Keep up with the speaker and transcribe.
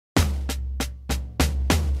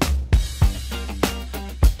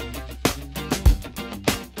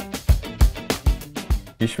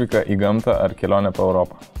Išvyka į gamtą ar kelionė po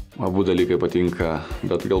Europą? Abu dalykai patinka,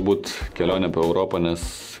 bet galbūt kelionė po Europą, nes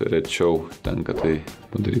rečiau tenka tai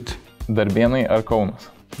padaryti. Darbėnai ar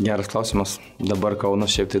Kaunas? Geras klausimas. Dabar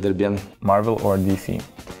Kaunas, šiaip tai Darbėnai. Marvel or DC?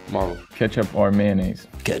 Marvel. Ketchup or mayonnaise?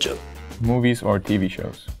 Ketchup. Movies or TV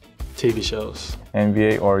shows? TV shows.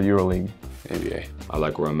 NBA or EuroLeague? NBA. I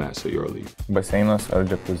like where I'm at, so EuroLeague. Baseinas ar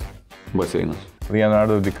jacuzzi? Baseinas.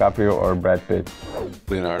 Leonardo DiCaprio or Brad Pitt?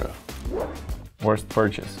 Leonardo. Worst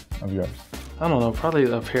purchase of yours? I don't know,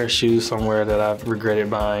 probably a pair of shoes somewhere that I've regretted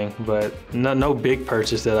buying, but no big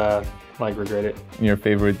purchase that I regretted. Your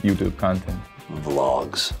favorite YouTube content?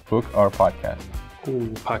 Vlogs. Book or podcast? Ooh,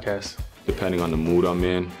 podcast. Depending on the mood I'm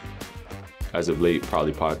in. As of late,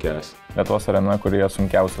 probably podcast. Lietuvos arenoje, kurioje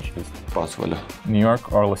sunkiausia žaisti? Pasvalio. New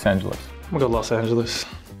York or Los Angeles? I'm gonna go Los Angeles.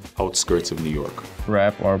 Outskirts of New York.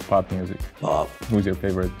 Rap or pop music? Pop. Who's your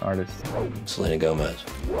favorite artist? Selena Gomez.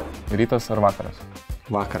 Rytas ar vakaras?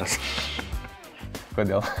 Vakaras.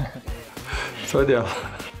 Kodėl? Todėl.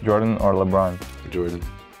 Jordan or LeBron? Jordan.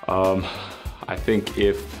 I think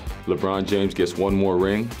if LeBron James gets one more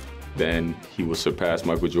ring, then he will surpass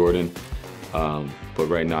Michael Jordan. But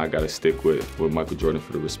right now I gotta stick with Michael Jordan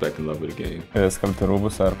for the respect and love of the game. Skalbti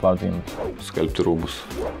rūbus ar plauti indus? Skalbti rūbus.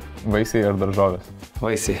 Vaisiai ar daržovės?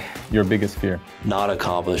 Vaisiai. Your biggest fear? Not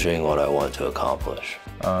accomplishing what I want to accomplish.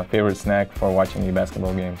 Favorite snack for watching a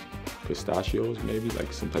basketball game? Pistachios, maybe,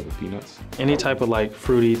 like some type of peanuts. Any type of like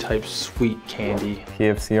fruity type sweet candy.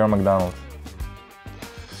 KFC or McDonald's?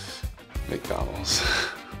 McDonald's.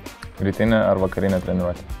 Rytinė ar vakarinė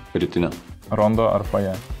treniruotė? Rytinė. Rondo ar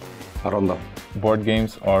foje? Rondo. Board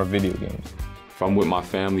games or video games? If I'm with my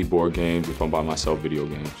family, board games. If I'm by myself, video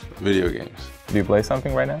games. Video games. Do you play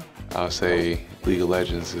something right now? I'll say League of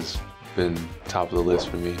Legends has been top of the list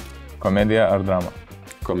for me. Komedija ar drama?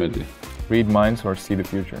 Comedy. Read minds or see the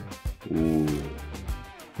future? Ooh,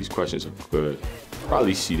 these questions are good.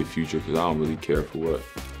 Probably see the future because I don't really care for what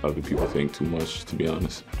other people think too much, to be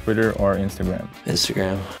honest. Twitter or Instagram?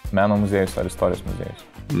 Instagram. Meno muziejus ar istorijos muziejus?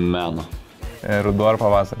 Meno. Ruduo ar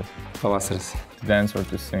pavasaris? Pavasaris. To dance or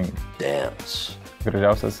to sing? Dance.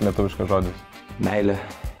 Gražiausias lietuviškas žodis? Meilė.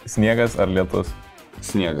 Sniegas ar lietus?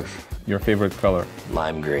 Sniegas. Your favorite color?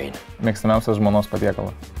 Lime green. Mėgstamiausias žmonos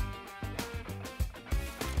patiekalas?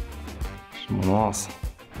 Žmonos.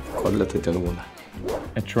 Kotletai ten būna.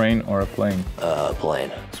 A train or a plane?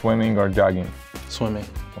 Plane. Swimming or jogging? Swimming.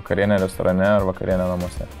 Vakarienė restorane ar vakarienė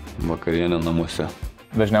namuose? Vakarienė namuose.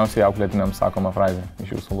 Dažniausiai auklėtiniams sakoma frazė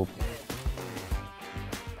iš jūsų lūpų?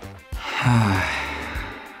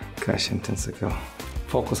 Ką šiandien sakiau?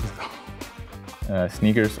 Fokusas gal.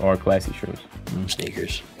 Sneakers or classy shoes?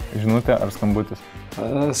 Sneakers. Žinutė ar skambutis?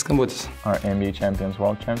 Skambutis. Are NBA champions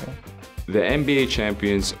world champions? The NBA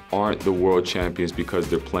champions aren't the world champions because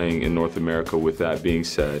they're playing in North America. With that being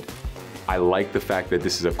said, I like the fact that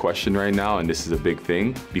this is a question right now and this is a big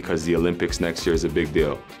thing because the Olympics next year is a big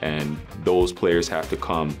deal. And those players have to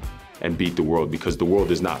come and beat the world because the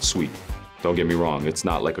world is not sweet. Don't get me wrong, it's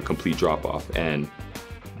not like a complete drop-off. And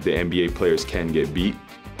the NBA players can get beat.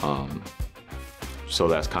 So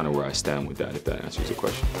that's kind of where I stand with that, if that answers the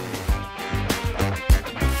question.